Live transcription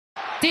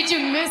Did you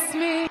miss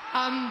me?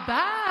 I'm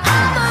back.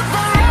 I'm a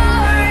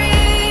Ferrari,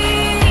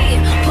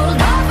 pulled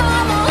off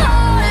on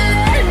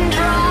Mulholland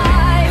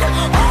Drive.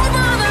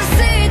 Over the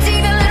city,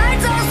 the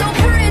lights are so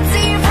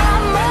pretty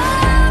from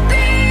up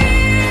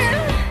here.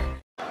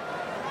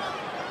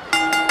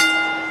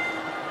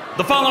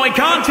 The following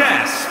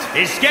contest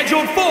is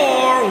scheduled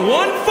for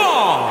one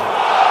fall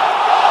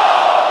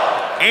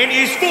and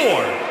is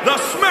for the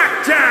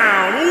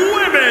Smackdown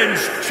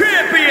Women's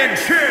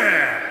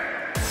Championship.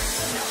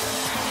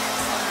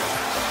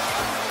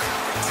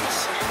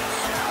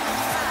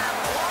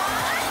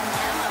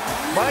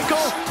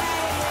 Michael,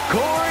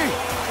 Corey,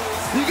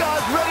 you guys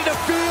ready to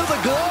feel the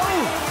glow?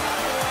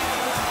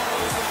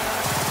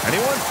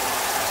 Anyone?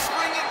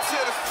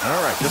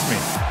 All right, just me.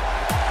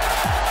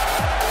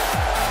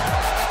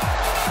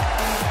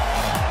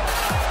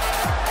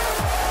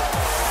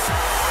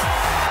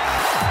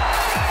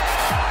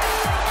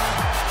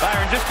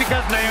 Byron, just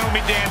because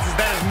Naomi dances,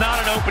 that is not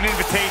an open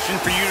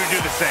invitation for you to do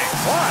the same.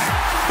 Why?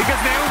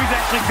 Because Naomi's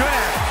actually good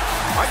at it.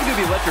 I can do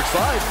the electric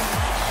slide.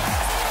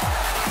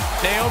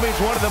 Naomi's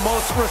one of the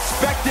most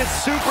respected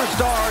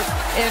superstars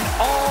in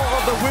all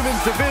of the women's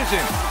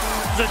division.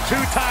 She's a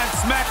two-time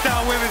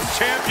Smackdown Women's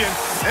Champion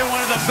and one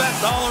of the best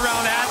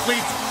all-around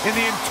athletes in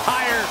the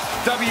entire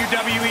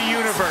WWE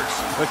Universe.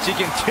 But she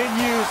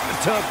continues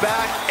to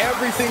back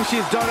everything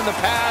she's done in the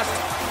past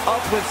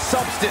up with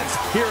substance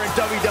here in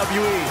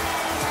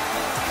WWE.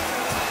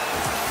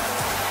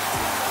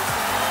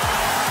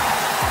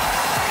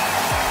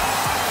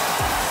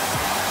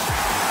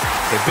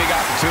 A big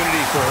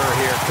opportunity for her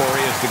here,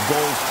 Corey, as the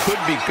goals could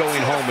be going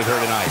home with her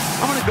tonight.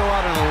 I'm going to go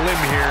out on a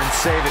limb here and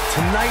say that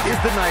tonight is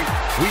the night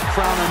we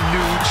crown a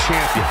new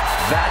champion.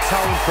 That's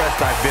how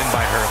impressed I've been by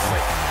her of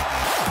late.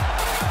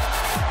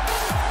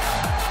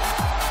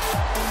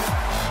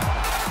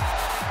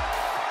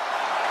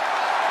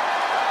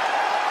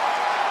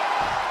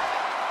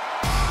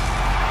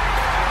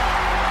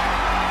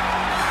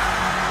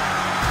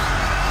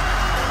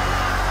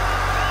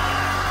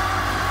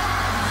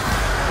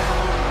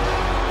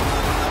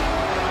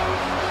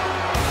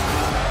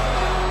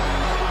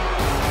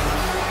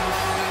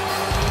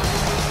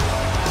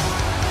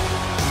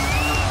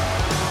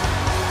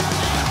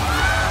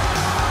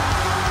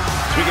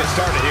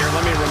 Started here.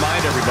 Let me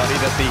remind everybody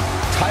that the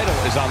title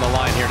is on the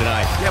line here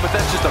tonight. Yeah, but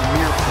that's just a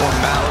mere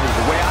formality.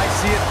 The way I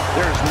see it,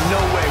 there is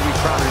no way we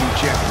crown a new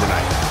champion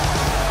tonight.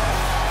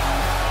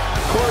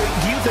 Corey,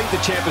 do you think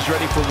the champ is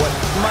ready for what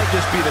might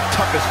just be the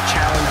toughest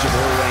challenge of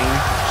her reign?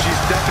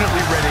 She's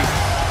definitely ready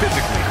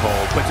physically,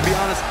 Cole, but to be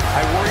honest,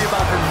 I worry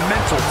about her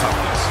mental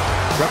toughness.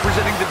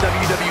 Representing the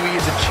WWE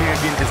as a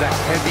champion is a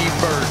heavy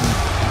burden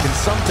and can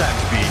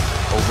sometimes be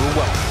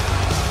overwhelming.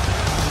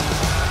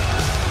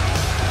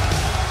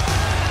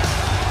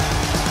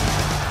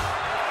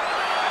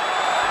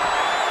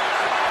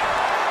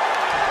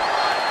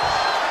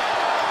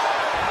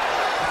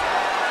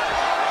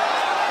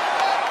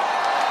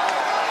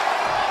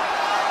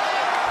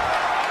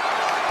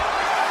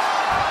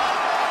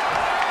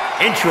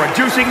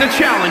 Introducing the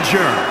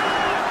challenger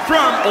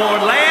from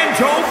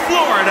Orlando,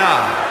 Florida,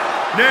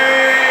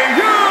 Naomi.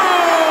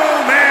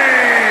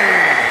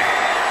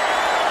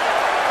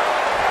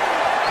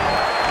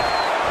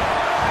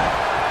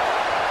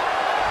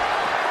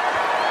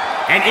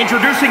 And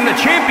introducing the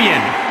champion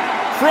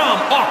from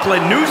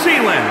Auckland, New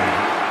Zealand,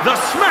 the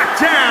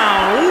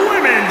Smackdown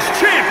Women's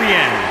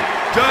Champion,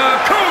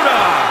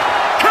 Dakota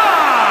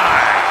Kai.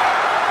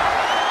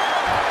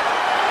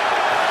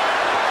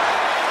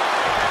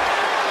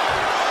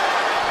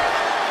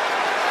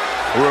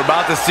 We're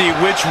about to see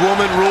which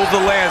woman rules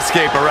the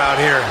landscape around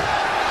here.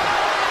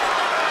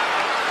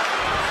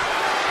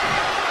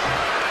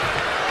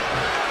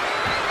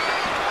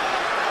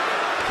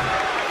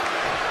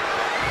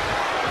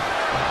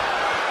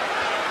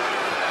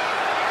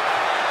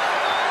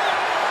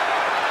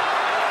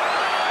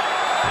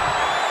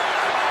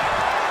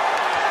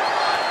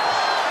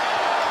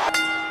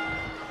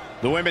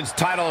 The women's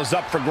title is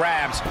up for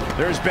grabs.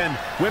 There's been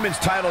women's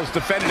titles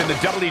defended in the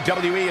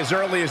WWE as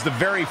early as the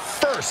very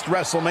first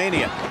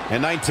WrestleMania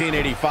in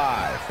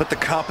 1985. But the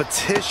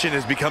competition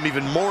has become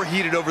even more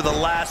heated over the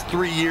last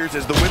 3 years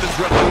as the women's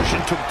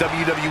revolution took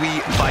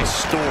WWE by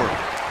storm.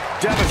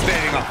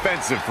 Devastating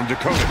offensive from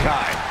Dakota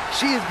Kai.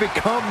 She has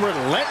become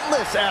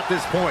relentless at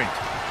this point.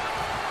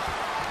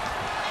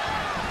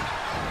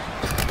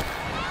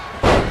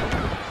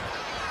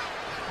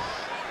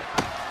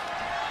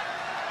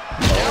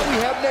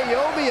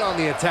 Naomi on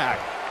the attack.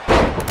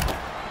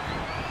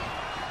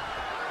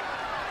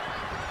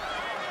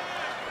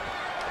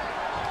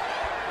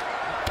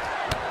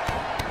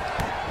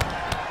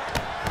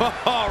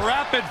 Oh,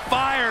 rapid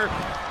fire,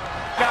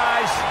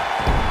 guys.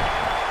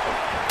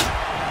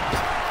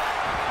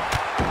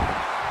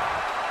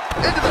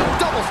 Into the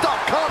double stop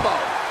combo.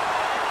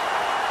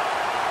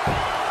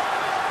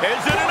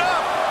 Is it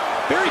enough?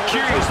 Very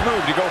curious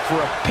move to go for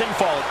a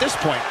pinfall at this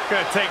point.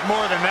 Gonna take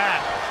more than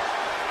that.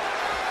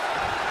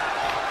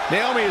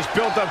 Naomi has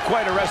built up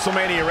quite a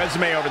WrestleMania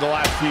resume over the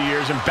last few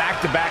years, and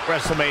back-to-back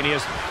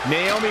WrestleManias,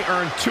 Naomi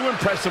earned 2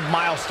 impressive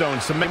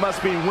milestones. So they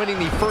must be winning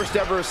the first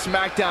ever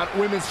SmackDown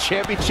Women's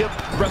Championship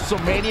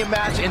WrestleMania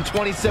match in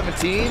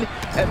 2017,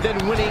 and then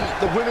winning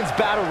the Women's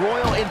Battle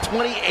Royal in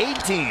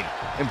 2018.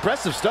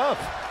 Impressive stuff.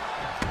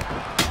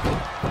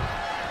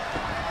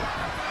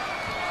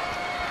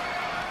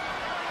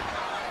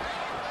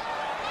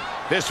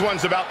 This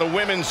one's about the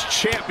Women's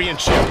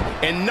Championship,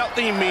 and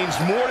nothing means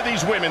more to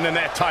these women than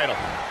that title.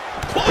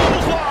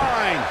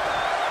 Clothesline!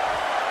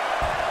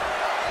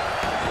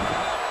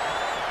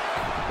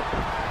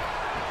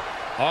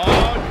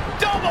 Oh,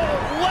 double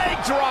leg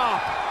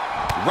drop!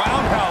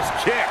 Roundhouse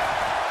kick.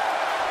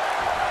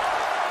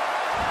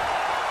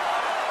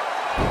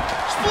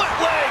 Split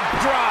leg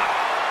drop!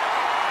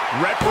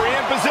 Referee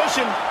in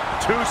position.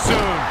 Too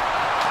soon.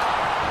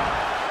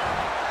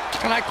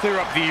 Can I clear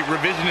up the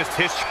revisionist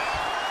history?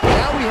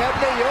 Now we have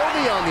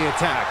Naomi on the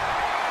attack.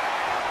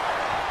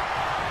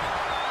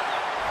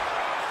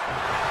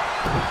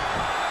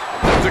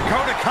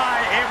 Dakota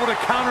Kai able to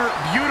counter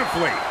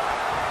beautifully.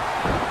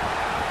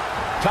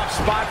 Tough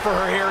spot for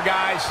her here,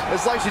 guys.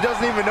 It's like she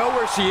doesn't even know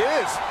where she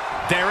is.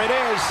 There it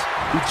is.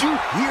 Did you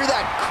hear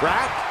that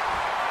crack?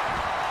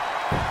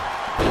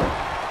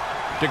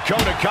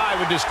 Dakota Kai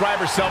would describe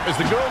herself as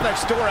the girl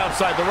next door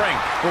outside the ring.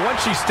 But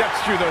once she steps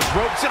through those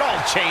ropes, it all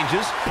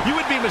changes. You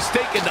would be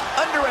mistaken to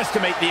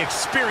underestimate the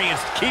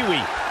experienced Kiwi.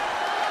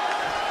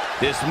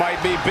 This might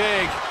be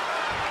big.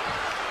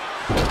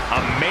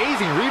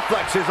 Amazing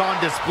reflexes on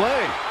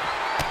display.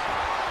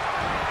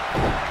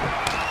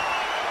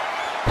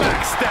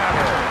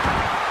 Backstabber.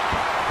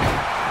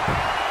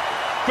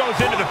 Goes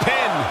into the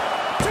pin.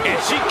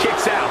 And she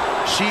kicks out.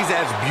 She's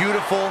as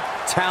beautiful,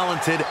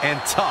 talented, and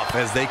tough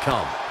as they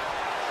come.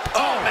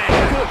 Oh, man.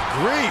 Good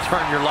grief.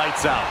 Turn your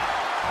lights out.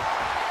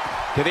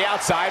 To the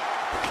outside.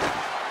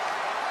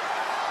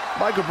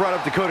 Michael brought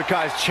up Dakota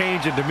Kai's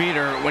change in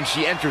demeanor when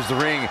she enters the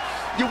ring.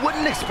 You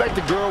wouldn't expect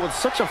a girl with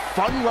such a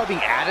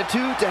fun-loving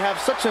attitude to have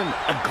such an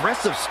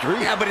aggressive streak.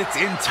 Yeah, but it's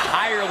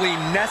entirely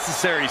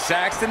necessary,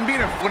 Saxton.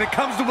 When it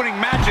comes to winning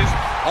matches,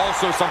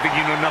 also something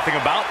you know nothing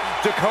about,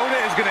 Dakota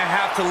is going to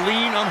have to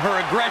lean on her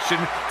aggression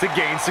to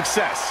gain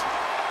success.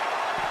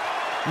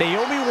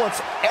 Naomi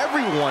wants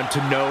everyone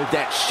to know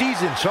that she's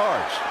in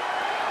charge.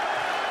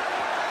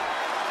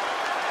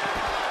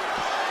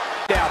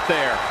 Out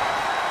there.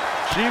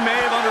 She may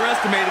have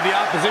underestimated the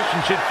opposition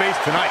she'd face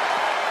tonight.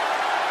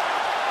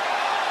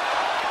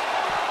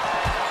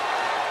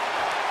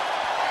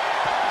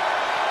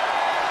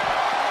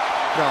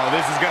 Oh,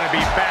 this is going to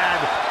be bad.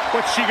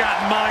 What's she got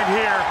in mind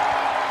here?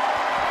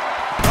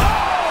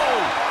 Oh!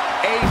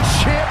 A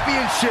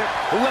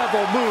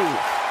championship-level move.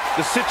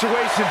 The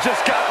situation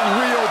just got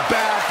real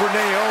bad for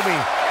Naomi.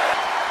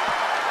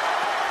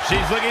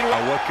 She's looking.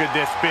 Oh, what could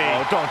this be?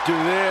 Oh, don't do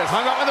this.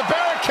 Hung up with a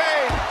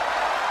barricade.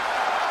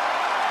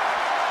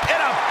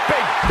 And a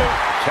big boot.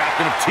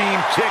 Captain of Team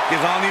Kick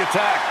is on the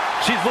attack.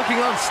 She's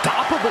looking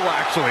unstoppable,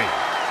 actually.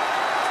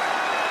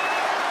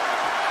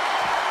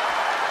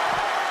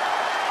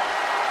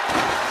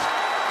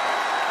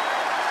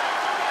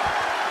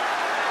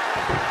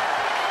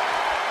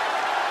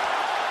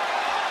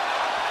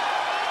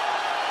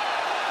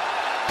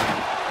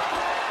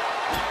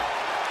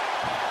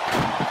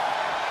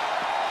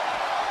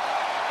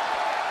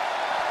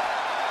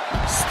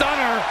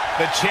 Stunner.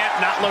 The champ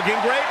not looking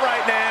great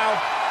right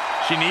now.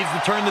 She needs to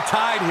turn the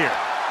tide here.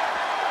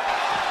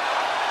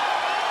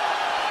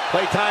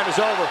 Playtime is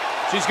over.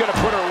 She's going to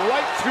put her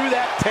right through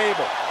that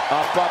table.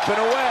 Up, up, and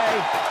away.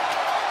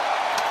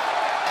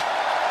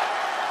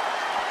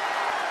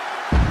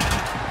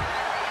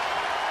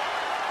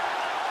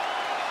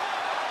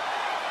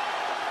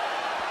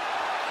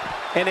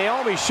 And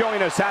Naomi's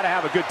showing us how to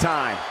have a good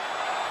time.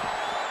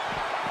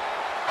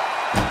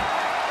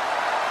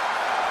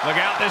 Look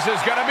out, this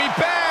is going to be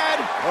bad.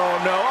 Oh,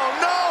 no, oh,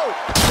 no.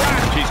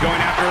 She's going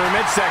after her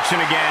midsection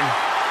again.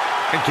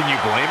 And can you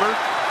blame her?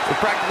 It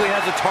practically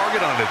has a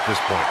target on it at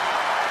this point.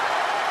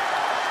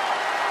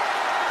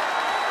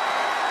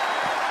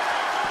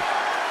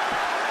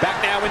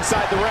 Back now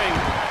inside the ring.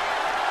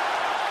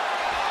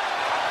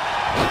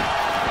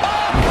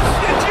 Oh,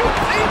 did you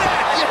see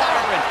that?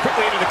 Yeah.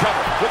 Quickly into the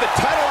cover with the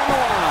title on the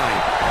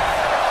line.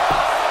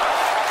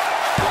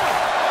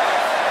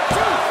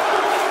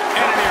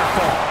 And a near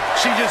fall.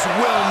 She just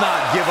will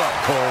not give up,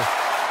 Cole.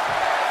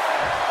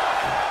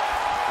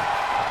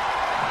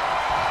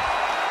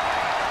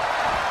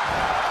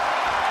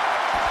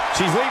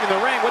 She's leaving the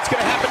ring. What's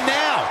going to happen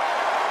now?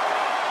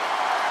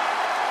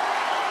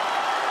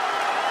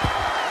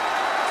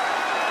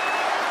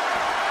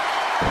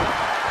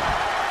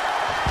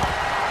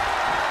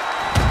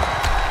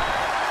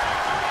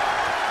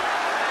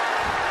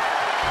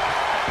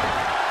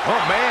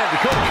 Oh, man,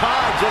 Dakota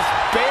Kai just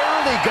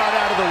barely got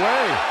out of the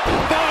way.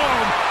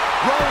 Boom!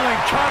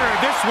 Rolling cutter.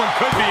 This one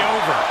could be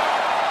over.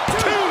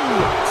 2.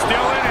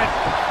 Still in it.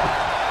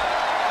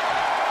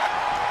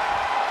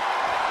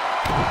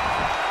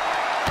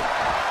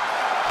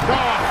 Oh,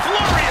 a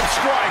flurry of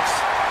strikes.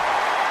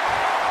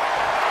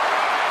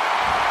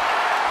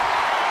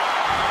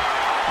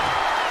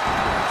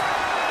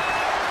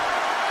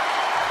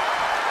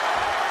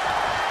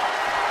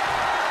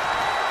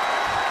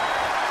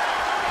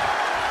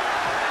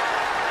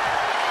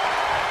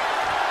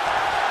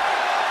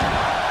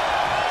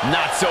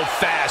 Not so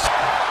fast.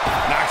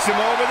 Knocks him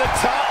over the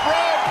top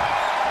rope.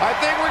 I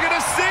think we're going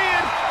to see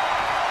it.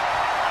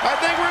 I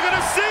think we're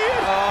going to see it.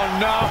 Oh,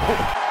 no.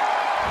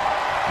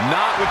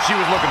 Not what she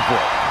was looking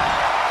for.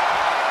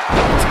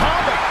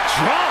 Atomic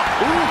drop.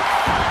 Ooh.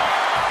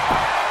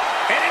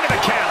 And into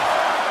the count.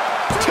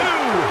 2.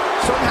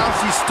 Somehow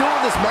she's still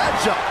in this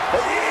matchup.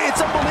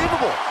 It's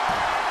unbelievable.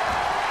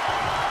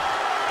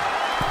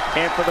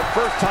 And for the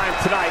first time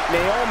tonight,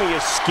 Naomi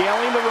is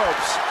scaling the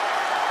ropes.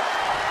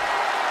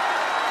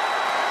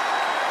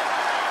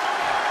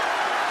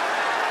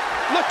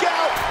 Look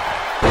out!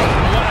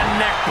 What a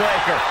neck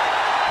breaker.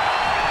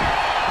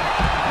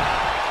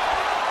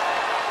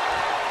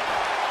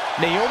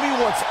 Naomi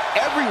wants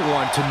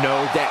everyone to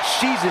know that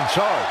she's in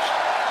charge.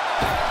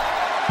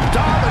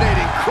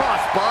 Dominating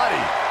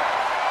crossbody.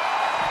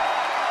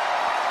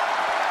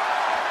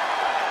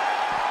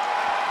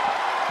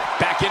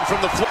 Back in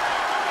from the floor.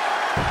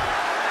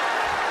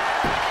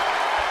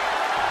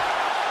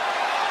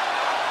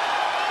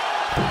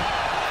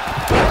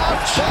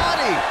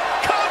 Body.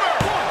 Cover.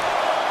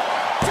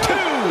 2.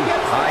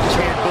 I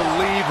can't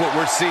believe what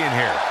we're seeing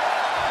here.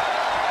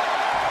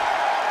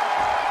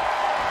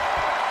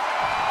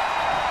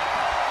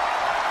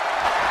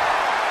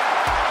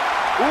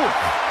 Ooh.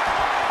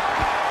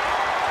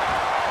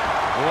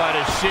 What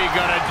is she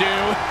gonna do?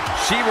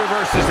 She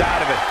reverses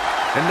out of it.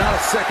 And not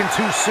a second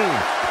too soon.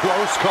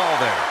 Close call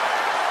there.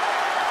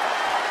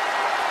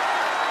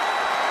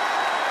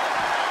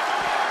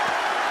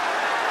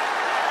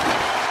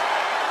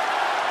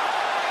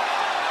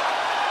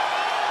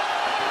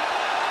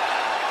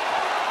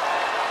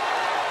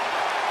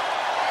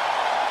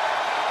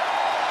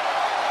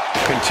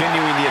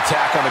 Continuing the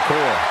attack on the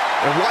core.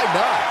 And why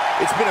not?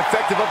 It's been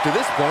effective up to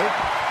this point.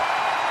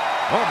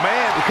 Oh,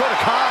 man, Dakota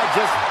Kai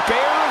just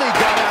barely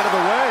got out of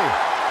the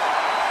way.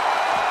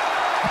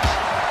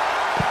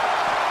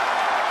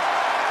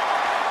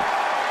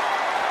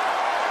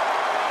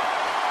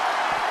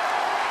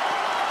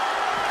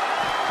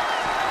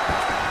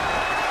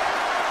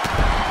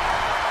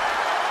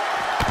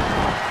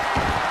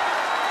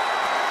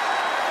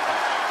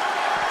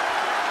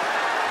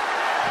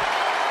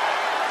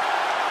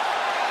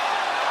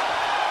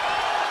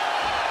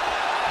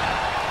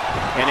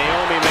 And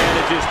Naomi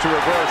manages to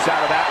reverse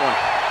out of that one.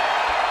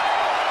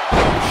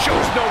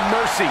 Shows no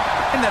mercy.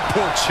 In that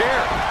poor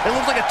chair. It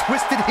looks like a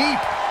twisted heap.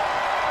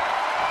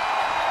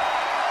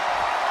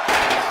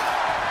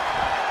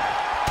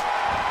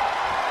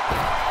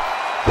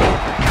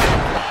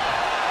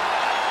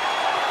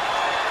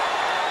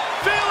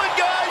 Feel it,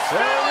 guys!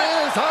 Feel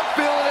it! I'm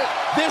feeling it.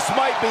 This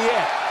might be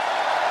it.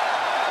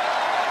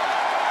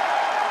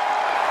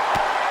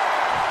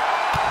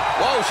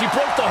 Whoa, she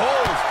broke the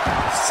hold.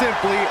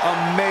 Simply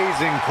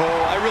amazing,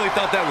 Cole. I really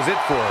thought that was it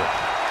for her.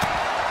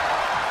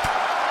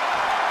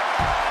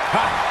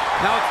 Ha!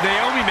 Now it's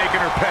Naomi making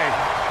her pay.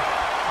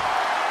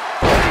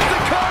 Here's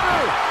the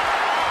cover!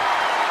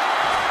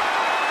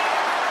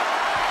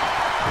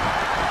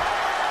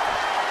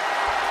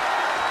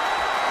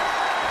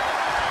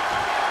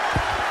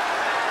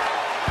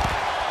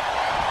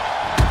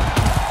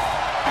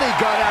 They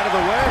got out of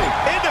the way.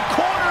 In the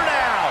corner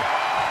now.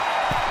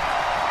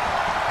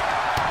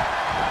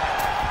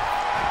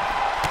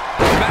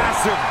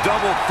 Massive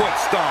double foot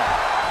stomp.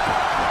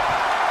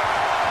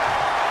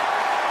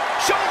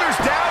 Shoulders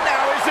down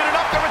now. Is it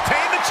enough to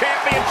retain the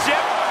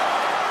championship?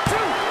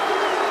 2.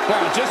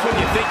 Well, just when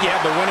you think you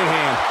have the winning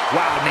hand.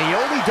 Wow,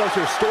 Naomi does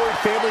her storied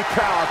family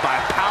proud by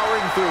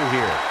powering through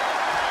here.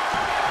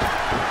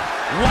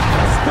 Wow,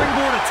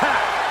 springboard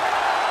attack.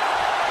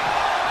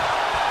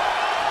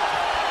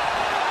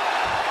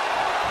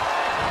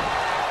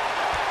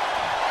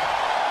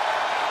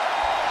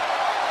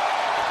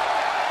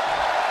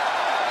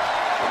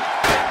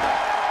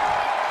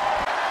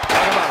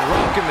 Talk about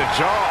rocking the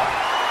jaw.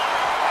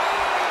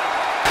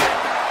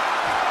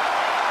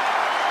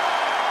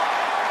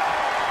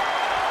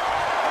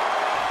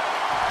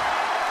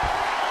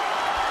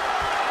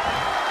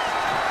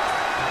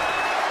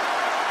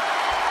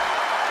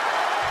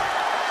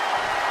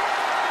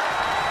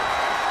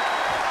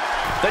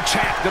 The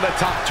champ to the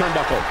top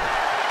turnbuckle.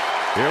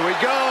 Here we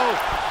go.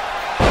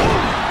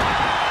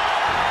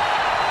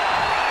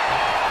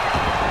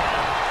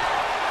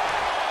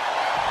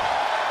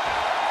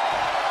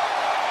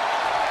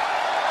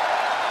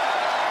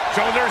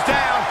 Shoulders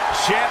down.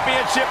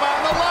 Championship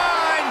on the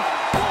line.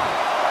 1,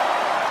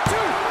 2.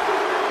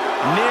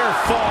 Near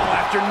fall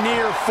after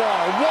near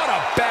fall. What a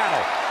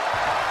battle.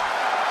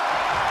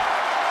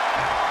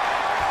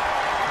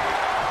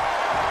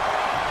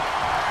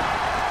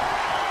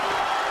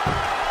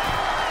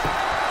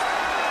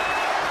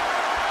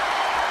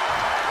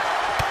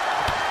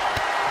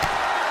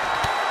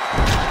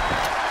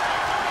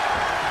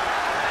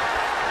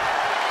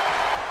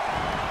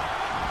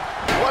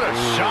 What a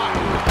shot.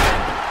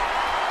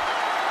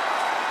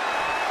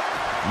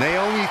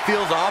 Naomi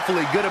feels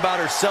awfully good about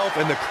herself,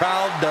 and the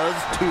crowd does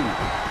too.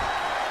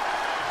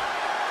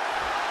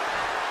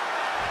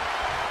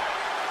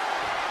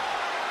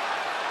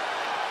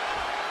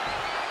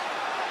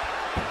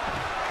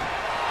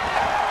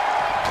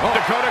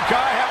 Dakota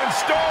Kai having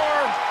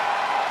storm.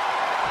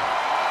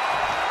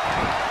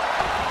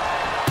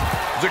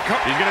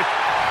 He's gonna...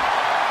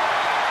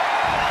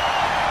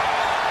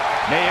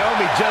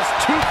 Naomi just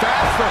too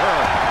fast for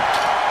her.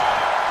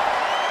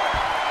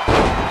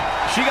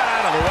 She got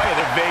out of the way.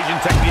 The evasion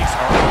techniques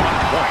are on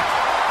point.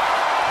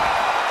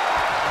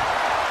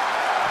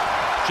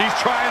 She's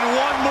trying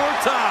one more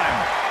time.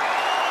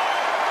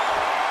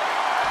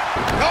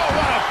 Oh,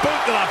 what a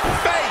boot to the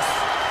face.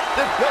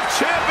 The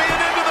champion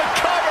into the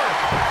cover.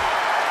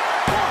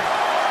 1,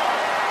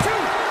 2, 3.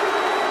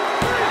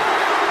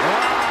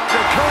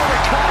 Dakota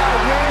Kai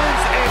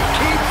wins and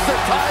keeps the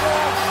title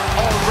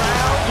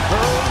around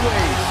her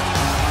waist.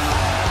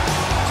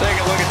 Take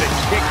a look at the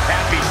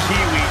kick-happy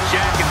Kiwi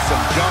jacking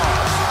some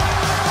jaws.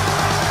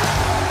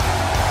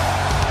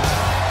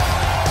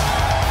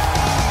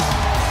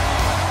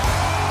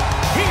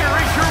 Here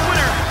is your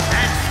winner,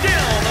 and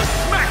still the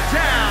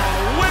Smackdown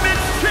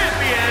Women's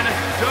Champion,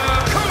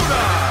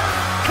 Dakota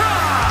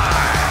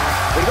Kai.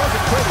 It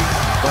wasn't pretty,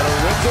 but a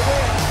win's a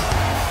win.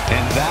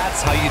 And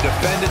that's how you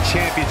defend a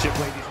championship,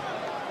 ladies.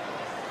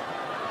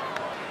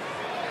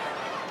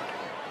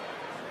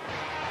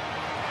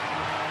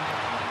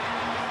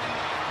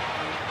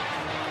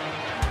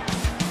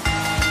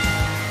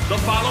 The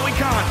following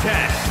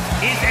contest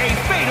is a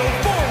fatal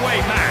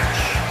four-way match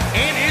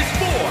and is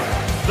for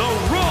the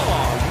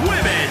Raw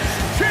Women's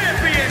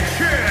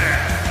Championship.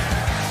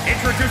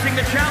 Introducing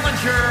the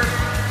challenger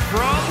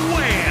from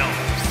Wales,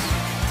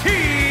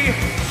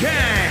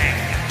 Tegan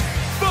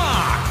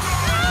Nox.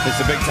 It's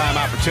a big-time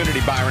opportunity,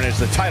 Byron, as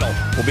the title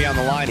will be on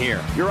the line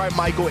here. You're right,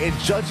 Michael, and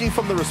judging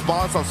from the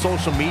response on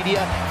social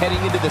media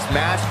heading into this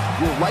match,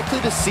 you're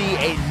likely to see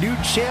a new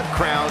champ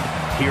crowned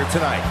here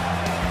tonight.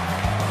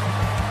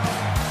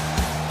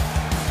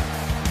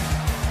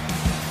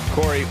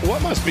 Corey,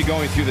 what must be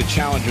going through the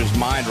challenger's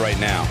mind right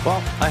now?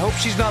 Well, I hope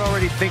she's not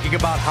already thinking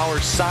about how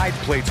her side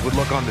plates would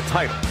look on the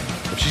title.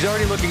 If she's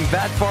already looking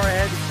that far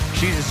ahead,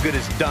 she's as good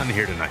as done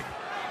here tonight.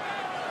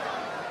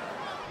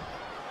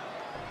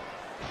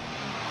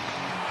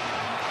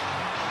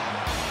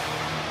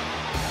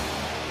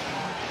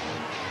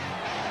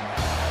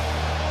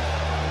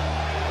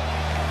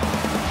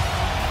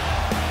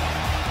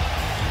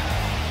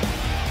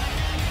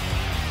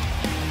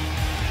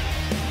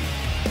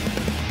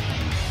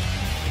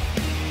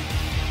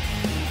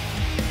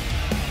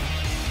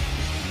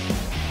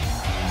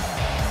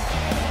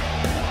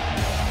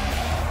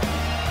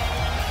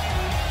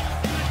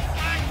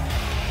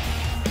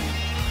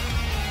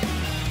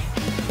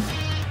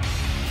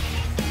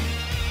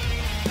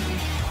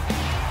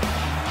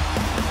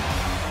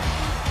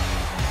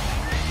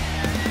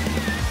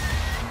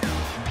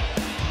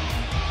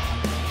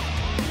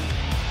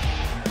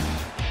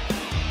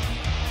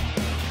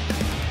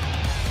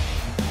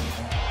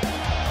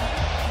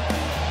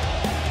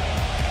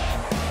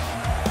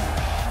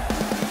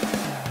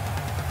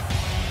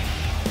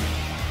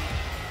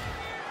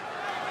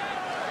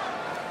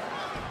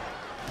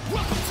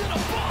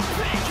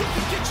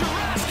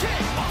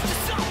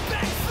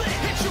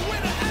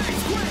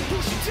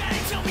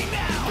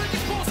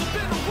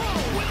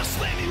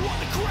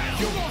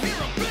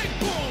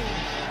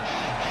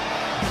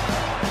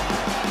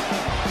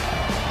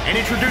 And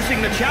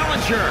introducing the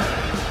challenger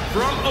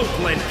from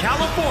Oakland,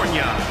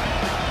 California,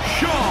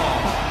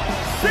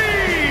 Shotzi.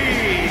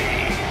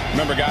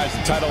 Remember, guys,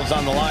 the title is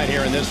on the line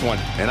here in this one.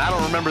 And I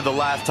don't remember the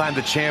last time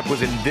the champ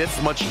was in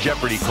this much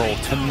jeopardy, Cole.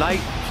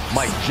 Tonight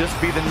might just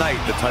be the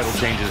night the title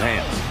changes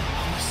hands.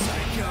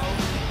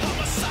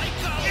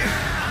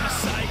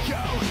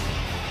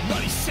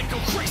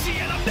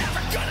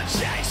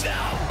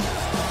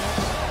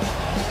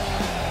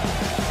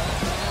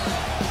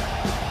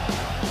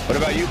 What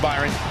about you,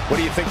 Byron? What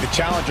do you think the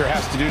challenger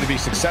has to do to be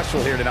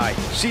successful here tonight?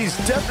 She's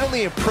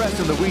definitely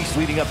impressed in the weeks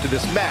leading up to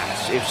this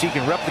match. If she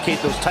can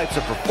replicate those types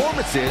of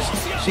performances,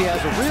 she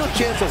has a real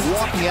chance of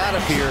walking out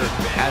of here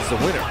as the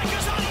winner.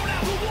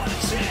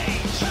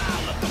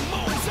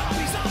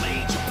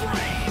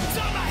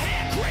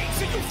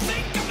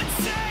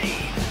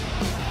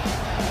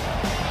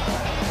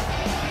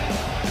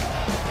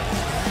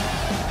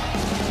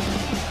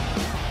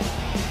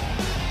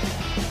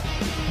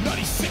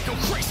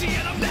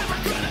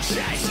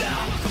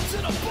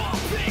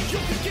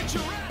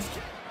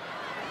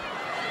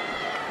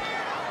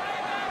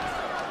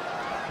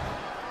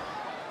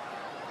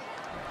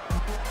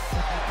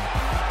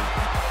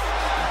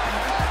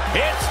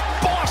 It's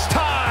boss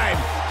time!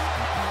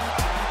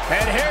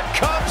 And here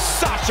comes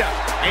Sasha.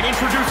 And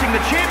introducing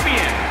the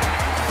champion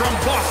from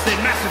Boston,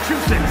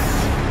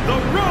 Massachusetts, the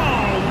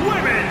Raw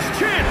Women's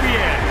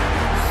Champion,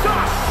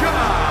 Sasha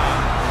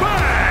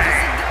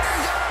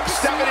Banks.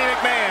 Stephanie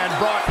McMahon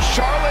brought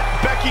Charlotte,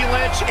 Becky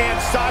Lynch, and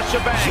Sasha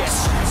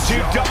Banks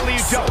to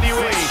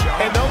WWE.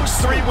 And those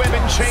three women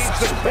changed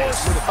the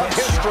course of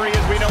history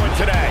as we know it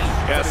today.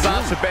 Yeah,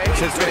 Sasha Banks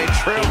has been a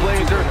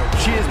trailblazer.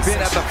 She has been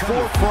at the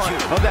forefront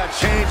of that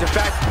change. In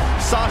fact,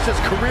 Sasha's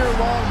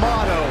career-long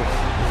motto,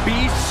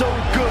 be so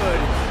good,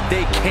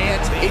 they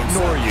can't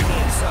ignore you.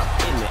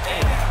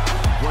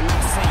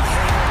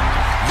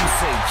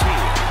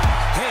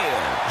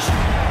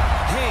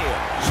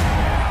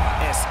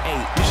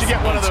 You should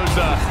get one of those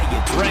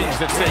rings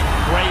that say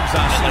Graves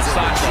on it, like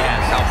Sasha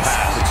has. I'll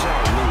pass.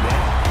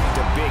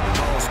 The big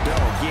boss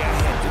dog, yeah,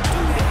 I had to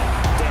do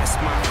that. That's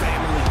my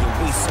family, and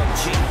we so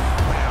G.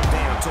 Bow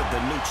down to the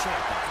new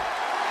champion.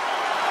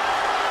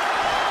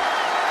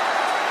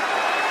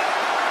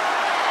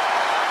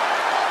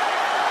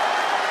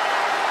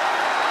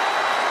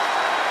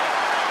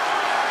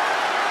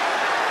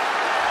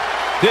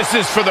 This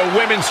is for the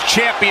Women's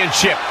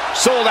Championship.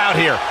 Sold out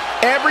here.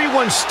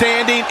 Everyone's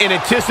standing in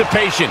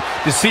anticipation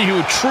to see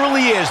who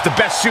truly is the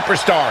best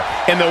superstar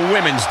in the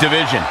women's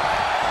division.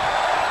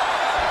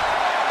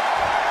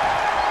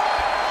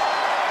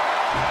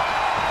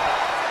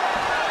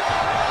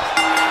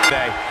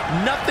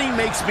 Nothing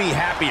makes me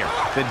happier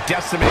than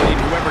decimating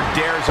whoever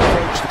dares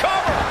approach the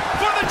cover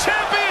for the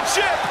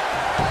championship.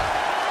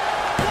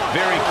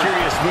 Very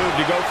curious move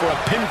to go for a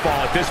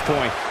pinfall at this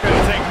point.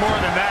 Gonna take more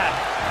than that.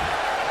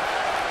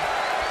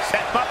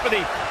 Set up for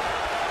the...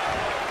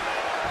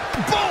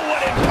 Boom,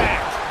 what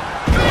impact!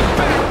 Big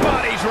back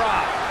body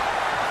drop!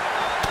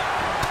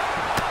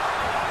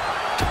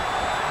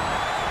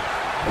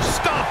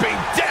 Stomping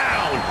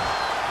down!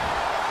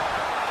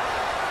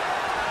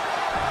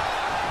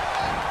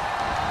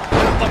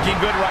 Not looking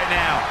good right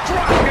now.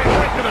 Dropping it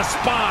right to the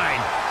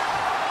spine.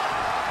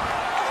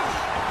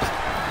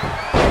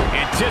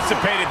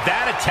 Anticipated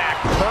that attack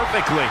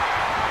perfectly.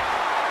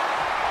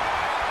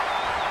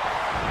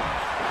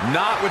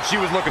 Not what she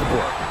was looking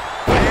for.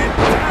 And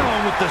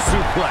down with the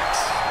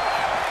suplex.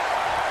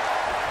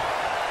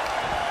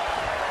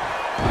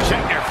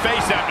 Check your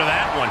face after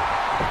that one.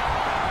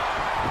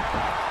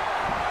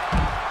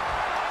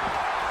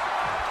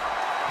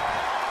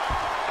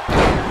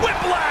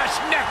 Whiplash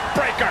neck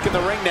breaker. In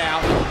the ring now.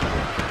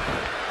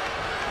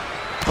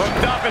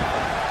 Hooked up and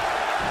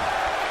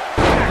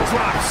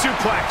backdrop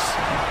suplex.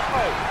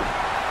 Oh.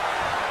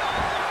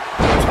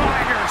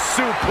 Tiger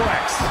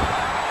suplex.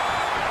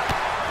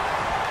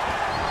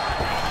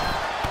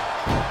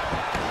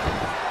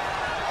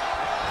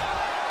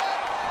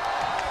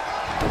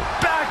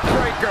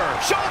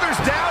 Shoulders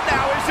down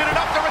now. Is it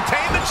enough to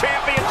retain the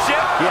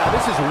championship? Yeah,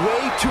 this is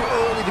way too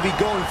early to be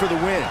going for the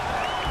win.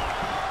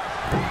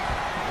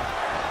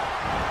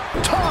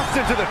 Tossed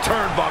into the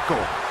turnbuckle.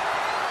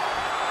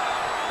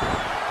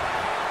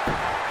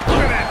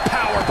 Look at that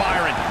power,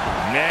 Byron.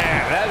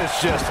 Man, that is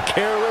just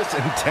careless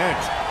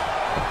intent.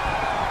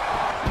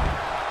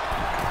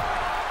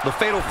 The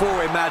fatal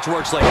four-way match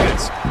works like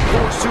this.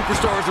 4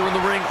 superstars are in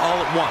the ring all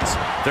at once.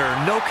 There are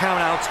no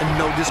countouts and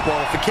no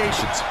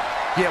disqualifications.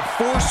 You have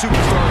 4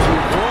 superstars who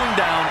are going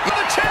down for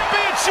the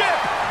championship!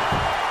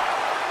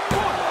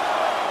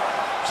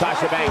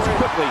 Sasha Banks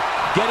quickly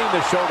getting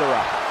the shoulder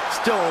up.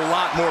 Still a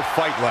lot more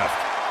fight left.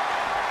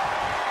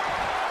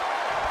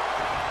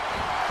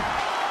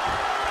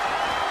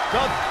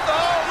 Oh,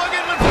 look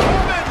at what's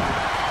coming!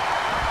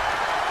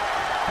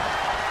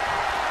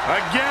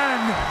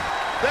 Again!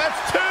 That's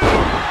 2!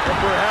 And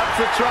perhaps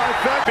a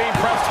trifecta. Being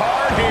pressed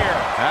hard here.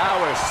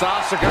 How is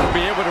Sasha going to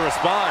be able to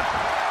respond?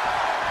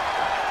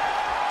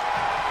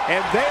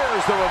 And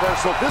there's the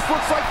reversal. This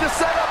looks like the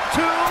setup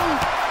to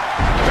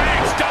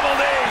Banks double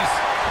D's.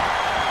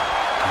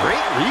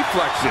 Great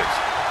reflexes.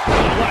 Oh,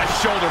 what a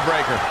shoulder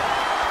breaker.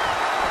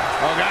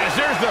 Oh, guys,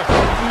 there's the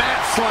mat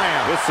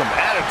slam with some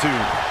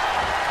attitude.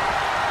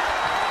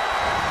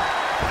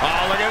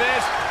 Oh, look at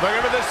this. Look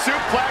at the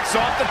suplex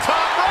off the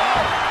top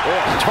rope.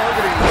 Oh,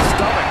 targeting the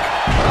stomach.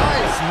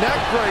 Nice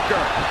neck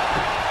breaker.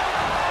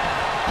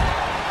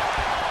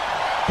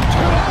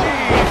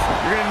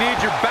 You're going to need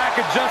your back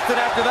adjusted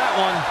after that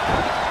one.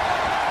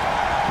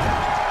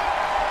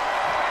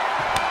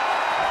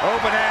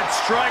 Open hand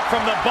strike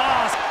from the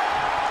boss.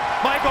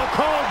 Michael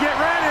Cole, get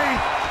ready.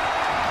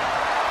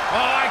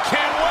 Oh, I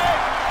can't wait.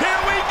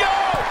 Here we go.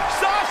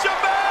 Sasha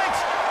Banks.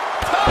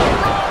 Top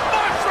rope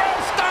mushroom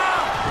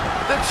stomp.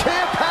 The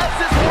champ has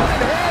this one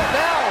in hand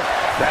now.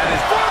 That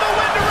is for the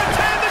win to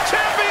retain the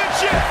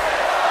championship.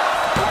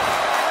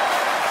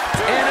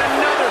 And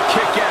another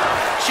kick out.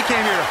 She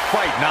came here to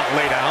fight, not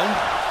lay down.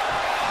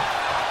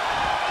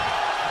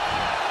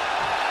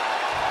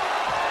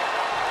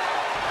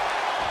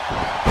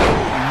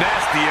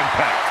 Nasty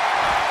impact.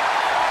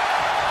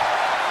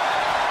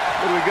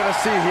 What are we gonna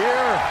see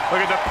here?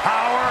 Look at the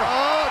power.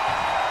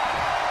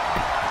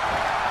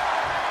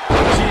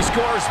 She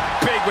scores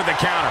big with the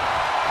counter.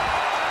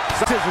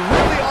 This is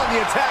really on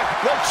the attack.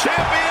 The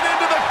champion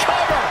into the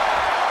cover.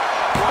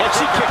 And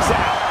she kicks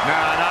out.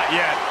 Nah, not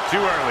yet.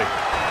 Too early.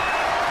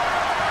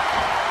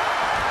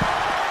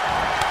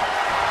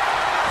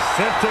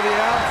 Sent to the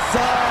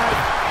outside.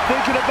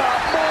 Thinking about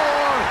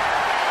more.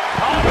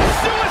 Oh,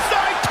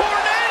 suicide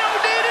tornado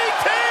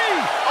DDT.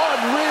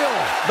 Unreal.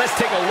 Let's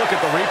take a look at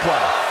the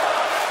replay.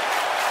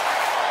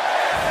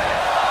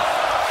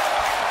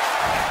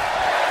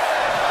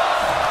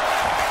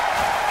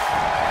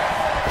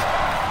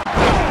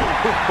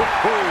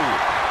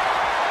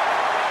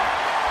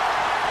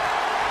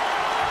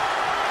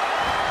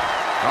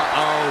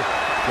 Uh-oh.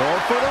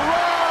 Going for the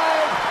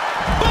ride.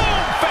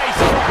 Boom, face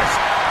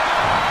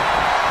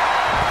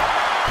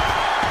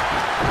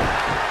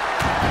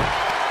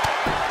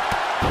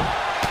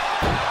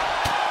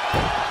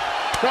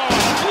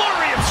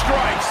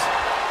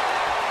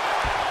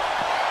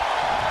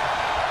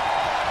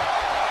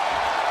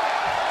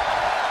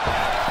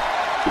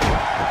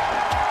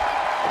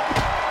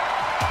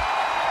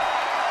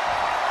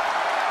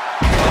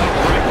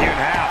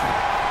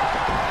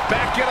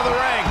back into the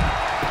ring.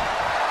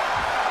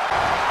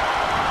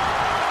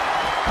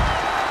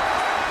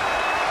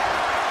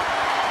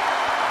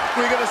 What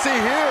are we going to see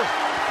here?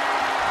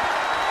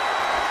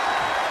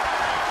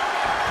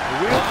 The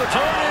wheels are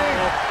turning.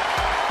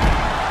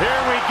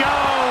 Here we go.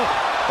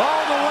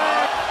 All the way.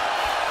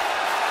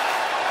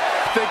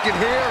 Thinking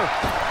here.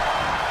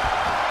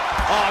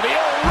 Oh, the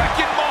old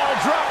wrecking ball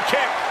drop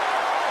kick.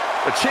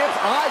 The champ's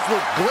eyes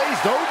look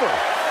glazed over.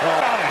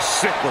 Oh, on a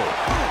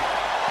sickle.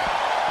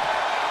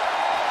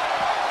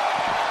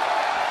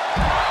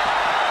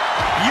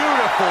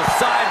 Beautiful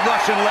side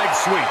Russian leg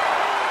sweep.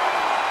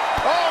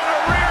 Oh, the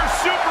rear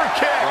super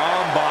kick.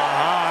 From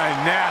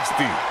behind,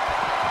 nasty.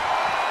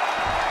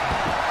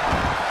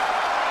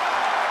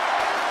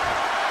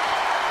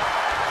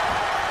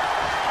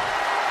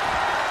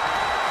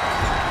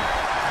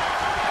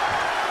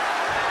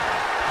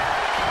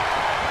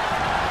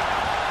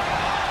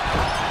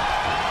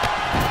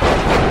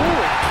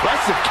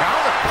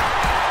 Counter.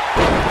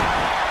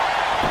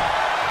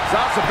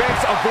 Sasha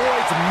Banks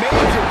avoids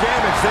major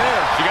damage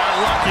there. She got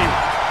lucky.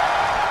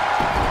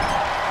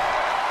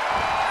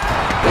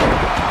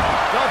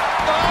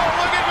 Oh,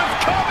 look at what's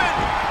coming.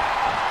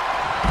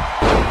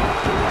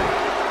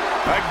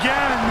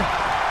 Again.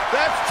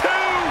 That's two.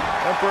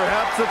 And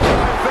perhaps a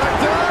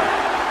trifecta.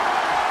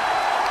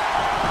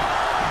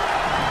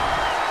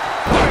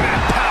 Look at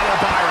that power,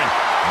 Byron.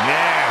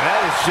 Man,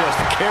 that is just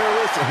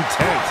careless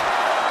intent.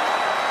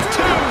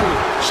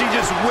 She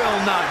just will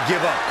not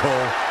give up,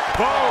 Cole.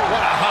 Oh,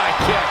 what a high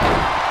kick.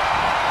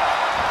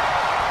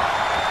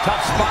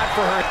 Tough spot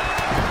for her.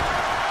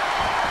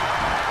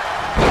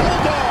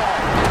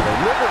 Bulldog.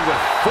 Delivered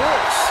with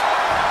force.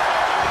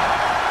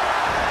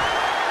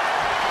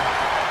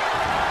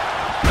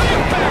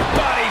 Back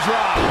body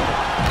drop.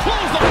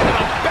 Clothesline to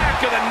the back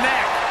of the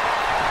neck.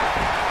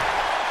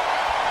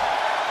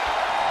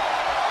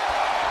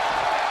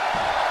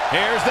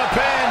 Here's the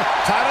pin.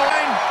 Title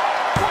ring.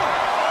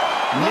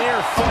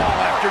 Near fall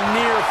after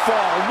near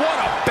fall. What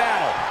a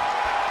battle.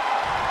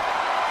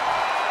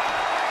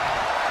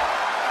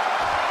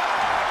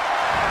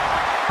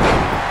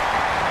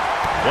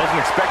 Wasn't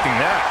expecting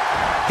that.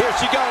 Here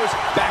she goes.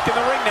 Back in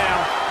the ring now.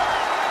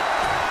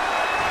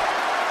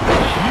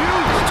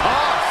 Huge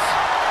toss.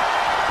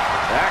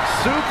 Back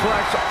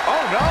suplex.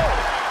 Oh,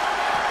 no.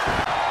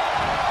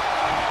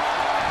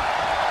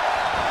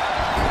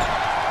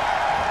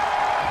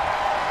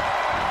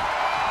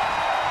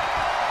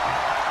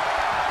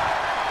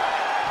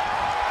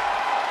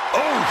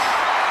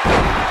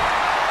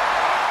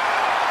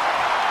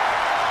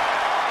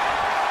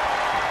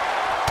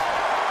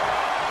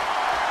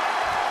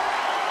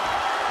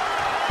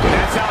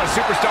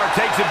 Superstar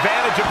takes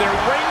advantage of their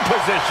ring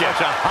position.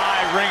 Such a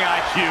high ring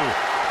IQ.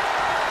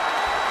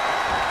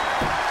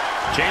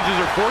 Changes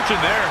her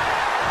fortune there.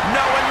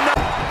 No and no.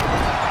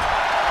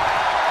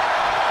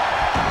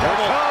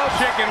 Double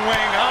chicken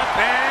wing up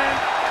and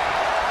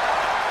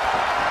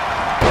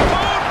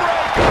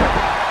Moonbreaker.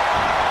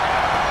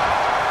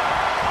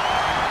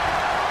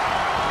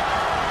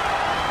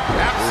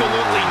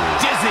 Absolutely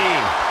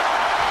dizzying.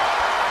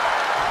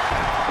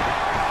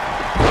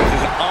 this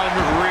is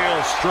unreal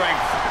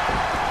strength.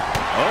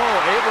 Oh,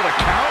 able to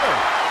counter.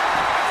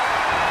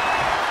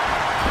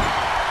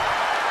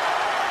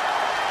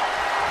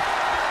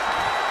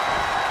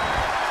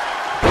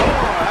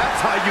 Oh,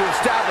 that's how you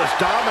establish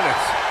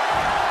dominance.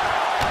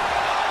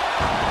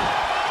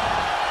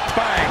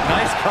 Bang,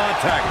 nice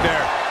contact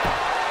there.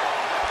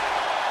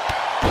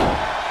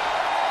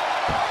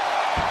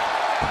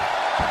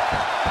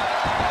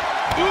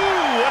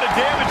 Ooh, what a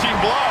damaging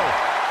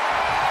blow.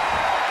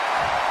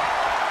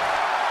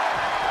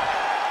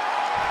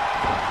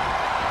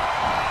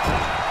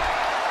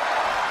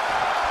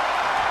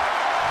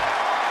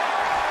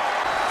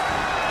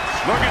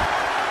 Look at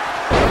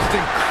Just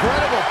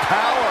incredible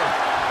power.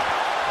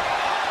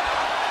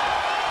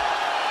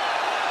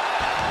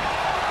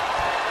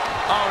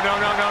 Oh,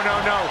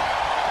 no.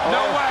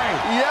 No way.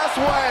 Yes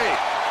way.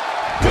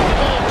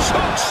 Double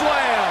choke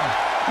slam.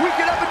 We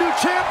could have a new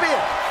champion.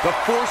 The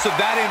force of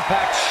that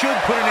impact should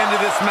put an end to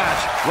this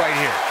match right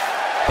here.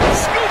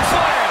 Scoop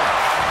slam.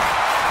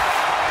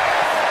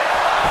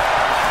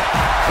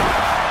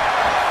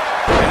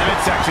 And the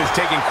midsection is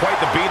taking quite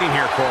the beating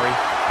here, Corey.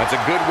 That's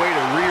a good way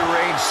to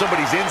rearrange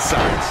somebody's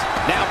insides.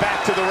 Now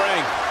back to the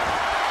ring.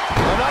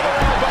 Another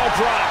elbow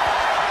drop.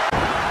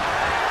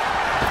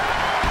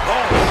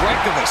 Oh,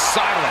 right to the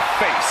side of the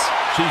face.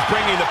 She's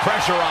bringing the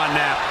pressure on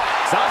now.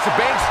 Sasha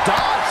Banks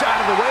dodged out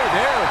of the way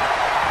there.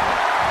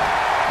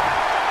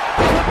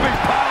 Flipping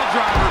pile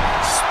driver.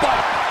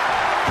 Spot.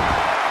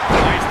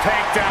 Nice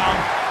takedown.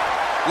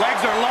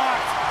 Legs are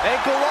locked.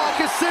 Ankle lock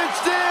is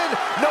cinched in.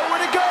 Nowhere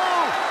to go.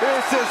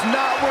 This is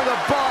not where the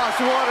boss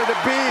wanted to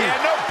be. Yeah,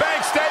 no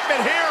bank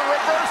statement here.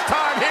 Reverse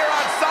time here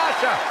on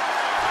Sasha.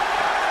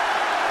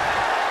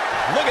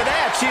 Look at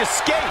that. She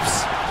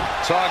escapes.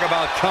 Talk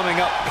about coming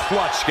up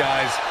clutch,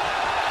 guys.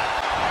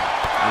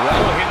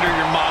 That'll hinder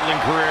your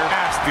modeling career.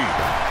 Nasty.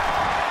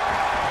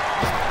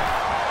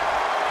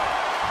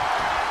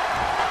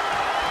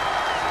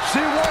 She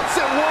wants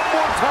it one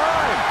more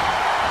time.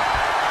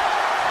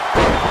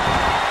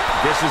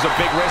 This is a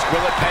big risk.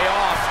 Will it pay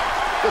off?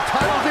 The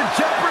title's in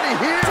jeopardy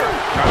here.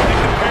 I think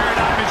the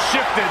paradigm has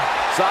shifted.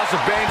 Sasha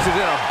Banks is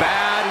in a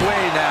bad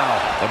way now.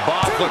 The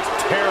boss looks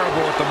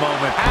terrible at the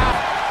moment.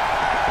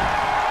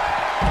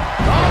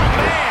 Oh,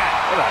 man!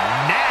 What a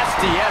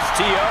nasty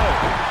STO.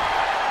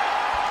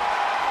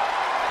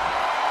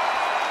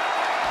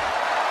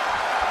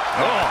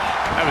 Oh,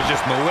 that was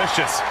just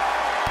malicious.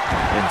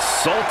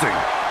 Insulting.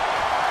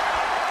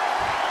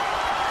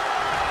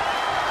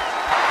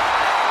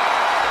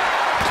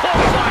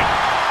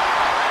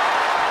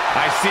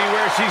 I see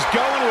where she's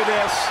going with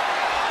this.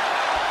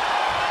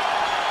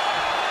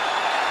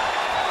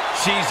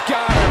 She's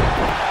got her.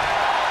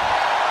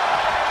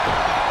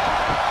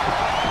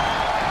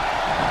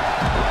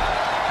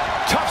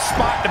 Tough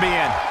spot to be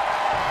in.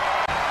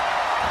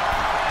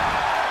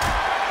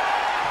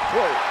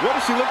 Whoa, what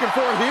is she looking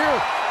for here?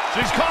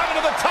 She's climbing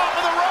to the top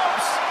of the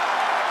ropes.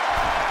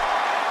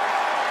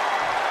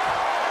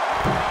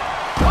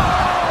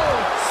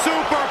 Oh!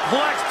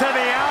 Superplex to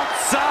the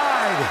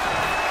outside.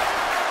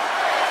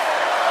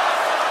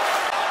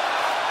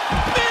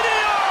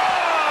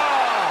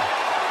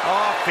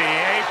 Off the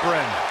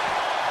apron.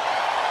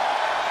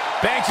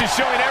 Banks is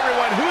showing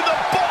everyone who the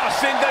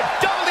boss in the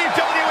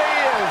WWE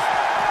is.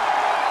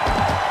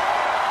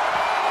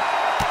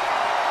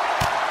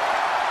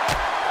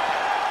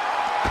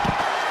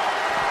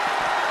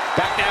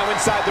 Back now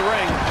inside the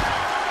ring.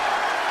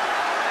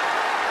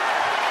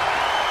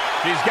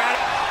 She's got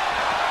it.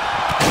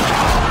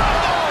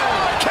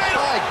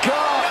 Oh, my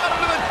God. Out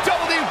into the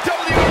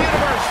WWE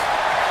Universe.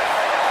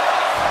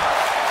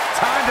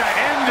 Time to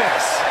end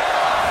this.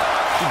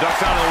 She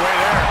ducks out of the way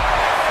there.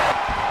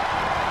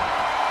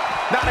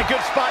 Not a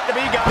good spot to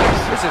be, guys.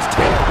 This is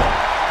terrible.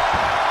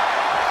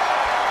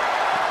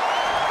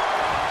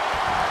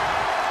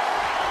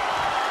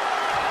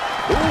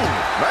 Ooh,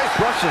 nice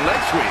Russian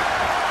leg sweep.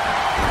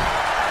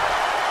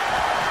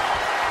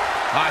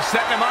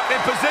 Setting him up in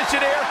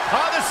position here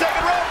on the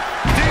second rope.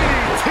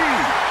 DDT.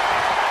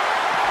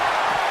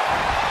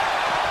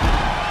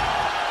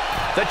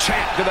 The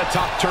champ to the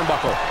top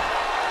turnbuckle.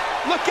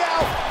 Look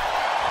out!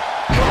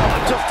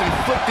 Oh, just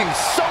inflicting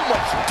so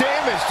much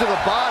damage to the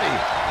body.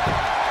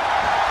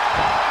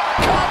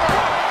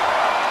 Cover!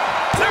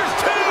 There's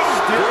two!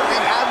 Still the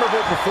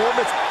admirable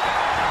performance.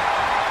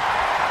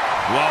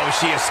 Whoa,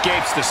 she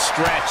escapes the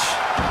stretch.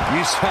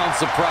 You sound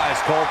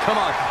surprised, Cole. Come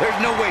on. There's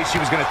no way she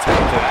was going to tap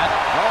to that.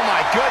 Oh,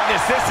 my goodness.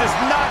 This is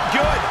not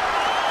good.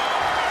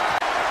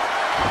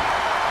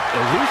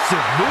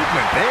 Elusive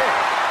movement there.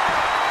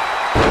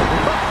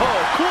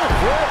 Oh, cool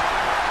flip.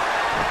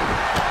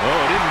 Oh,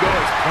 it didn't go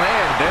as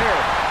planned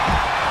there.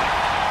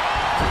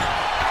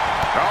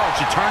 Oh,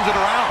 she turns it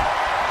around.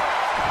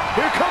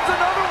 Here comes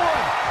another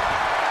one.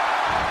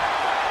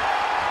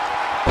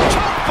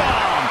 Choke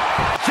bomb.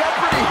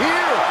 Jeopardy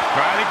here.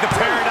 I think the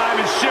paradigm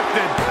has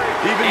shifted.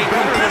 Even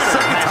better the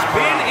second has time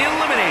been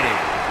around. eliminated.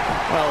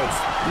 Well,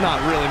 it's not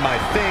really my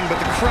thing, but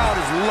the crowd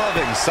is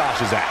loving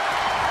Sasha's act.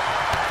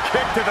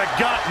 Kick to the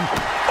gut. And,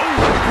 oh,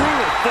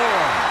 brutal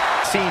form.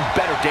 Seen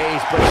better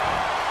days, but...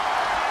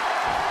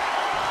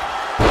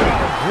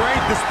 Oh,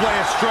 great display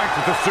of strength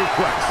with the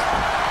suplex.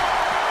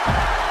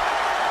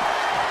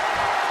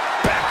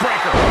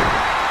 Backbreaker.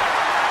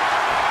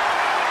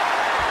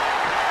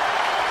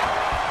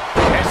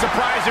 A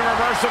surprising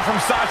reversal from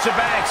Sasha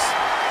Banks.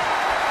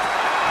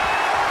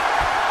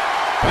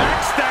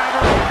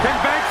 Backstabber. Can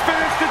Banks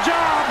finish the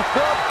job?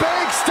 The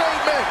big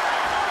statement.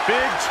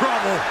 Big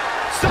trouble.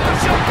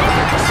 Sasha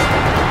Banks!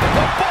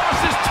 The boss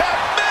has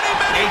tapped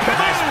many Has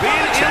times for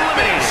been the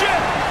championship!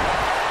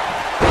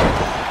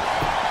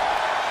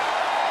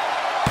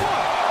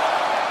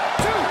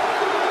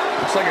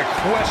 Looks like a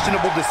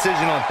questionable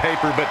decision on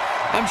paper, but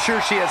I'm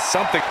sure she has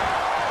something.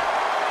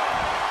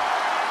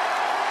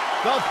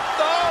 Oh,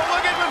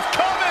 look at what's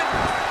coming!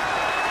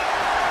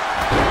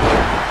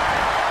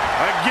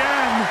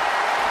 Again.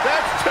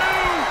 That's two!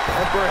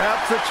 And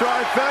perhaps a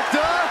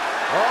trifecta.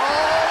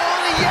 Oh,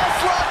 the yes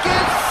lock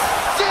is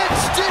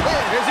cinched in.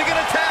 Is he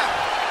gonna tap?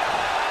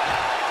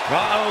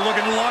 Uh-oh,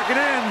 looking to lock it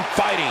in.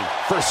 Fighting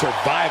for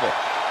survival.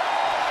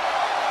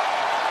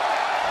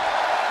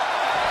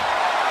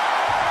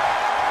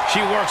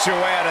 She works her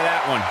way out of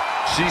that one.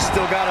 She's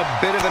still got a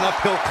bit of an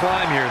uphill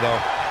climb here,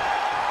 though.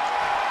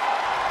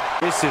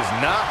 This is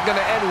not going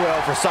to end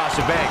well for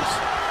Sasha Banks.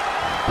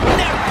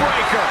 Neck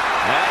breaker!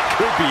 That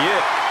could be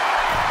it.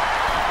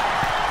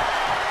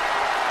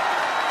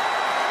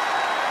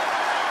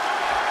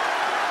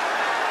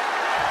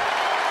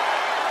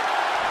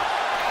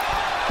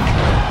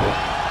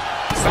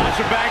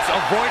 Sasha Banks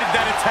avoided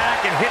that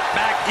attack and hit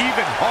back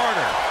even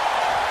harder.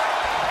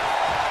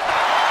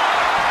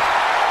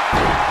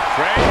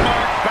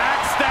 Trademark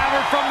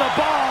backstabber from the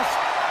boss.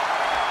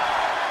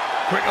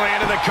 Quickly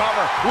into the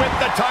cover with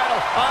the title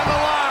on the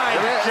line.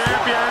 Yes.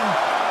 Champion.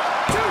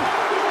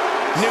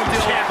 New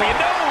champion.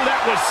 No,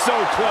 that was so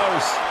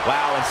close.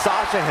 Wow, and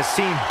Sasha has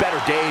seen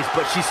better days,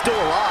 but she's still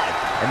alive,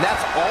 and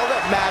that's all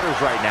that matters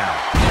right now.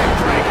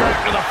 Breaker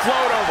to the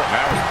float over.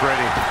 That was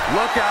pretty.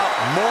 Look out,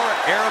 more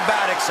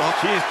aerobatics.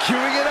 She's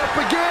queuing it up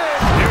again.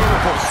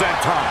 Beautiful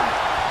senton.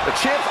 The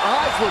champ's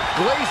eyes look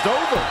glazed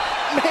over.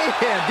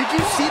 Man, did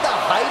you see the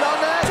height on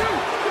that?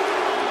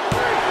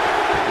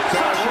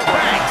 Sasha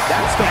Banks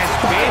That's the has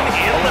been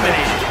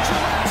eliminated.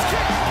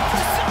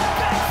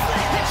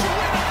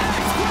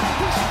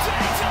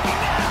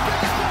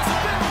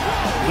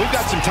 We've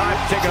got some time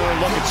to take another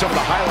look at some of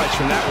the highlights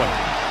from that one.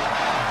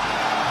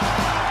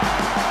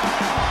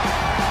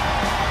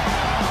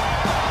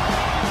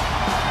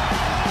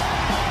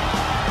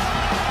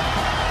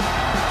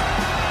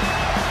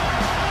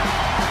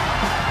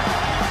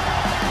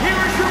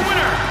 Here is your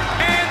winner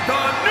and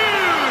the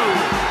new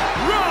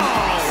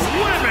Raw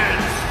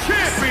Women's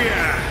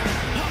Champion,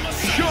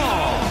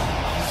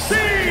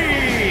 Shotzi.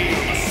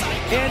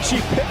 And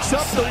she picks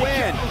up the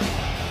win.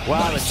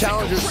 Wow, the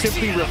challengers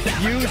simply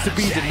refuse to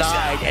be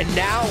denied, and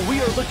now we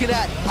are looking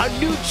at a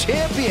new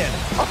champion.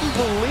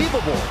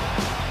 Unbelievable.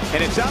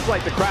 And it sounds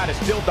like the crowd is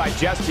still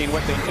digesting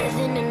what they...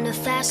 Living in the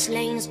fast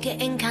lane's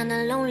getting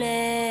kinda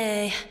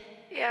lonely.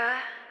 Yeah.